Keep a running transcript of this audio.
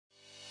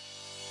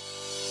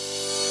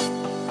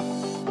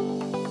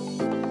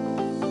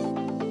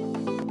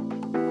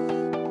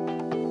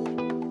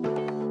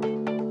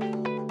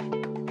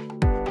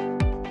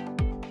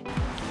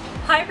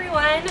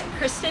everyone.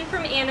 Kirstin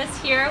from Anna's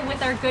here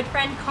with our good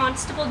friend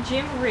Constable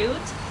Jim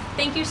Root.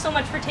 Thank you so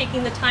much for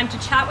taking the time to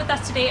chat with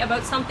us today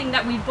about something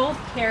that we both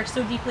care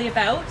so deeply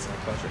about. My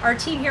pleasure. Our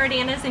team here at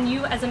Anna's and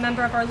you as a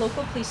member of our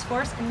local police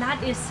force, and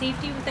that is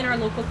safety within our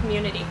local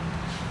community.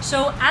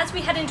 So as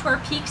we head into our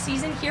peak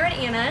season here at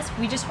Anna's,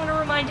 we just want to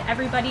remind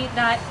everybody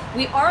that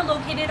we are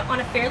located on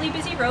a fairly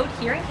busy road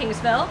here in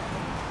Kingsville,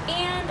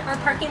 and our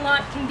parking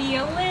lot can be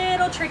a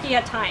little tricky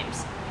at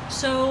times.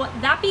 So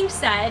that being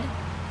said,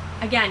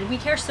 again, we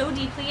care so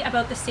deeply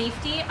about the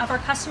safety of our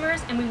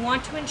customers, and we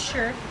want to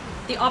ensure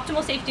the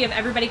optimal safety of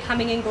everybody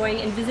coming and going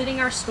and visiting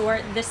our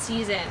store this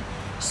season.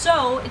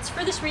 So it's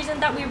for this reason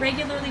that we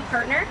regularly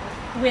partner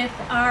with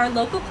our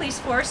local police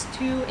force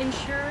to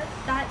ensure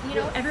that,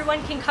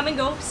 everyone can come and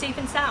go safe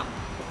and sound.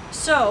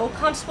 So,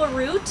 Constable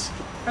Root,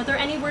 are there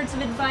any words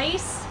of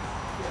advice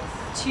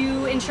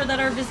to ensure that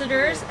our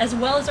visitors, as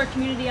well as our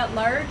community at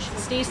large,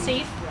 stay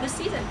safe this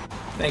season?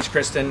 Thanks,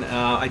 Kirstin.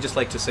 I'd just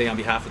like to say on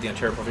behalf of the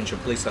Ontario Provincial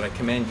Police that I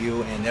commend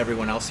you and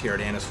everyone else here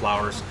at Anna's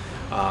Flowers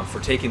for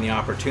taking the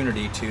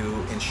opportunity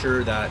to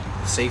ensure that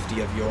the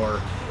safety of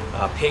your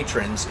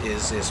patrons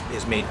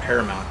is made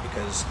paramount,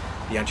 because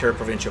the Ontario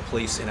Provincial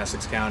Police in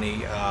Essex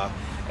County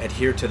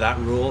adhere to that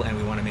rule, and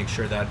we want to make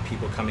sure that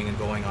people coming and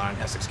going on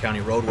Essex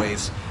County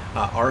roadways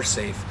are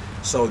safe.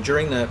 So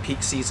during the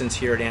peak seasons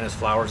here at Anna's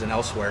Flowers and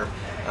elsewhere,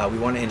 we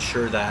want to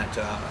ensure that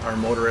our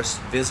motorists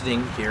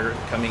visiting here,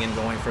 coming and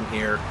going from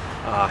here,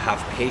 have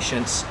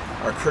patience,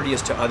 are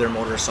courteous to other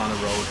motorists on the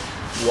road,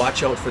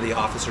 watch out for the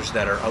officers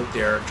that are out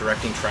there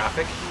directing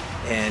traffic,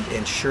 and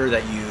ensure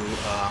that you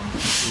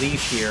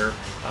leave here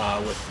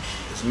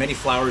with as many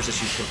flowers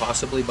as you can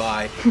possibly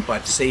buy,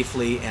 but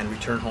safely, and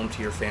return home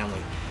to your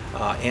family.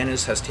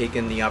 Anna's has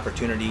taken the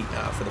opportunity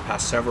for the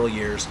past several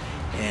years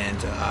and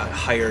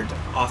hired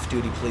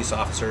off-duty police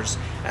officers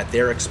at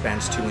their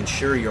expense to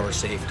ensure your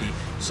safety.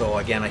 So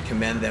again, I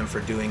commend them for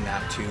doing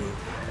that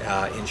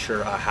to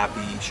ensure a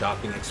happy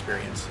shopping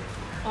experience.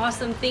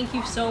 Awesome, thank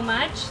you so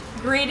much.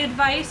 Great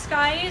advice,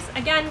 guys.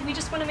 Again, we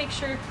just want to make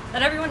sure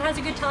that everyone has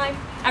a good time,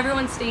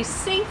 everyone stays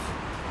safe,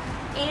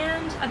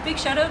 and a big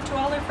shout out to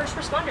all our first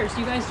responders.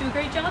 You guys do a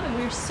great job, and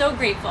we're so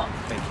grateful.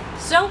 Thank you.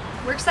 So,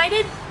 we're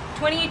excited.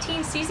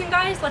 2018 season,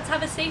 guys. Let's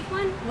have a safe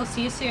one. We'll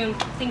see you soon.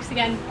 Thanks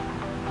again.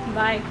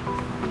 Bye.